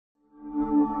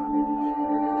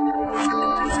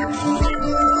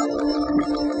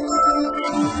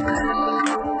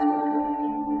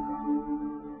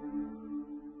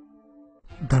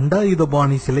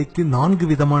தண்டாயுதபாணி சிலைக்கு 4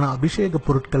 விதமான அபிஷேக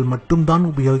பொருட்கள் மட்டும்தான்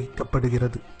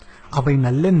உபயோகிக்கப்படுகிறது. அவை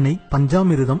நல்லெண்ணெய்,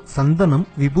 பஞ்சாமிர்தம், சந்தனம்,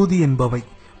 விபூதி என்பவை.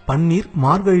 பன்னீர்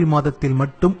மார்கழி மாதத்தில்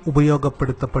மட்டும்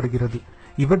உபயோகப்படுத்தப்படுகிறது.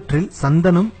 இவற்றில்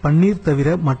சந்தனம், பன்னீர்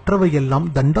தவிர மற்றவையெல்லாம்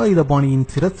தண்டாயுதபாணியின்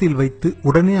சிரசில் வைத்து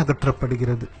உடனே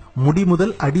அகற்றப்படுகிறது. முடி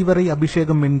முதல் அடிவரை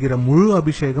அபிஷேகம் என்கிற முழு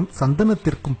அபிஷேகம்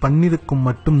சந்தனத்திற்கும் பன்னீருக்கும்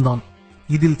மட்டும்தான்.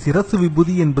 இதில் சிரசு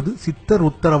விபூதி என்பது சித்தர்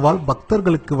உத்தரவால்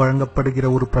பக்தர்களுக்கு வழங்கப்படுகிற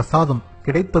ஒரு பிரசாதம்.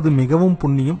 கிடைப்பது மிகவும்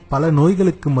புண்ணியம். பல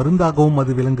நோய்களுக்கு மருந்தாகவும்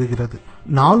அது விளங்குகிறது.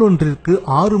 நாளொன்றிற்கு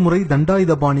 6 முறை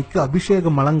தண்டாயுதபாணிக்கு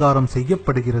அபிஷேகம் அலங்காரம்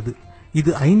செய்யப்படுகிறது.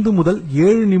 இது 5 முதல்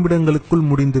 7 நிமிடங்களுக்குள்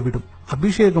முடிந்துவிடும்.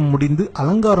 அபிஷேகம் முடிந்து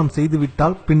அலங்காரம்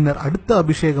செய்துவிட்டால் பின்னர் அடுத்த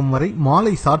அபிஷேகம் வரை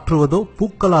மாலை சாற்றுவதோ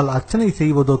பூக்களால் அர்ச்சனை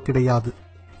செய்வதோ கிடையாது.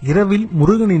 இரவில்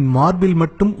முருகனின் மார்பில்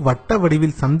மட்டும் வட்ட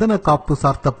வடிவில் சந்தன காப்பு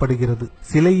சார்த்தப்படுகிறது.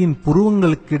 சிலையின்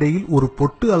புருவங்களுக்கிடையில் ஒரு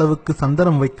பொட்டு அளவுக்கு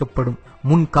சந்தனம் வைக்கப்படும்.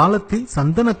 முன்காலத்தில்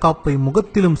சந்தன காப்பை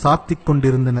முகத்திலும் சாத்திக்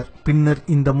கொண்டிருந்தனர். பின்னர்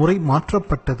இந்த முறை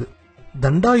மாற்றப்பட்டது.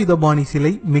 தண்டாயுதபாணி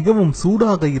சிலை மிகவும்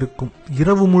சூடாக இருக்கும்.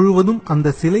 இரவு முழுவதும்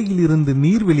அந்த சிலையில் இருந்து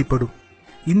நீர் வெளிப்படும்.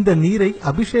 இந்த நீரை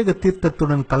அபிஷேக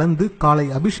தீர்த்தத்துடன் கலந்து காலை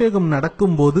அபிஷேகம்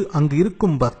நடக்கும் போது அங்கு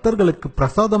இருக்கும் பக்தர்களுக்கு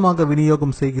பிரசாதமாக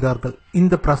விநியோகம் செய்கிறார்கள்.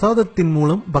 இந்த பிரசாதத்தின்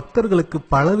மூலம் பக்தர்களுக்கு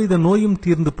பலவித நோயும்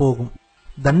தீர்ந்து போகும்.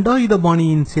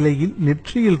 தண்டாயுதபாணியின் சிலையில்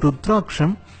நெற்றியில்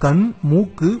ருத்ராட்சம், கண்,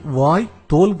 மூக்கு, வாய்,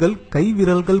 தோள்கள், கை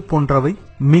விரல்கள் போன்றவை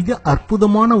மிக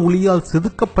அற்புதமான ஒளியால்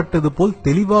செதுக்கப்பட்டது போல்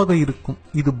தெளிவாக இருக்கும்.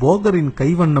 இது போகரின்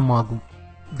கைவண்ணமாகும்.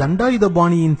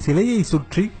 தண்டாயுதபாணியின் சிலையை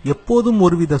சுற்றி எப்போதும்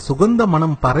ஒருவித சுகந்த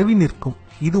மனம் பரவி நிற்கும்.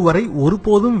 இதுவரை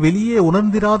ஒருபோதும் வெளியே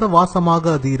உணர்ந்திராத வாசமாக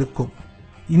அது இருக்கும்.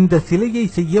 இந்த சிலையை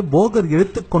செய்ய போகர்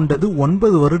எடுத்துக்கொண்டது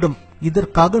 9 வருடம்.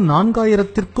 இதற்காக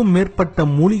 4000த்திற்கும் மேற்பட்ட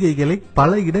மூலிகைகளை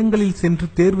பல இடங்களில் சென்று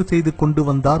தேர்வு செய்து கொண்டு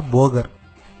வந்தார் போகர்.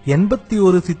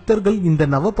 81 சித்தர்கள் இந்த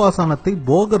நவபாசானத்தை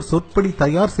போகர் சொற்படி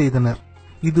தயார் செய்தனர்.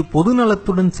 இது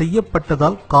பொதுநலத்துடன்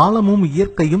செய்யப்பட்டதால் காலமும்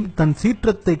இயற்கையும் தன்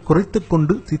சீற்றத்தை குறைத்துக்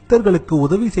கொண்டு சித்தர்களுக்கு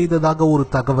உதவி செய்ததாக ஒரு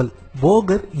தகவல்.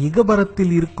 போகர்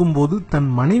இகபரத்தில் இருக்கும்போது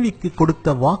தன் மனைவிக்கு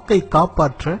கொடுத்த வாக்கை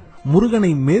காப்பாற்ற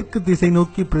முருகனை மேற்கு திசை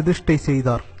நோக்கி பிரதிஷ்டை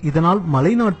செய்தார். இதனால்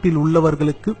மலைநாட்டில்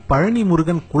உள்ளவர்களுக்கு பழனி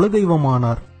முருகன்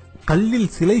குலதெய்வமானார். கல்லில்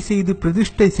சிலை செய்து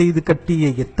பிரதிஷ்டை செய்து கட்டிய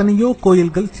எத்தனையோ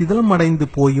கோயில்கள் சிதலமடைந்து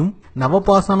போயும்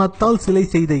நவபாசனத்தால் சிலை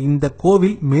செய்த இந்த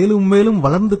கோவில் மேலும் மேலும்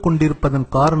வளர்ந்து கொண்டிருப்பதன்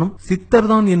காரணம்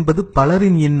சித்தர்தான் என்பது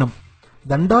பலரின் எண்ணம்.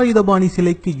 தண்டாயுதபாணி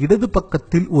சிலைக்கு இடது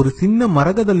பக்கத்தில் ஒரு சின்ன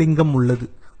மரகத லிங்கம் உள்ளது.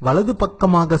 வலது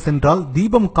பக்கமாக சென்றால்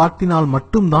தீபம் காட்டினால்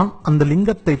மட்டும்தான் அந்த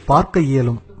லிங்கத்தை பார்க்க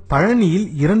இயலும். பழனியில்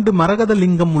 2 மரகத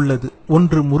லிங்கம் உள்ளது.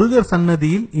 ஒன்று முருகர்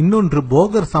சன்னதியில், இன்னொன்று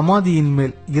போகர் சமாதியின்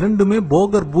மேல். இரண்டுமே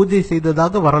போகர் பூஜை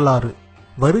செய்ததாக வரலாறு.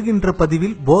 வருகின்ற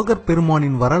பதிவில் போகர்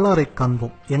பெருமானின் வரலாறை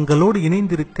காண்போம். எங்களோடு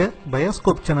இணைந்திருக்க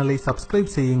பயோஸ்கோப் சேனலை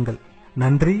சப்ஸ்கிரைப் செய்யுங்கள்.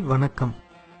 நன்றி, வணக்கம்.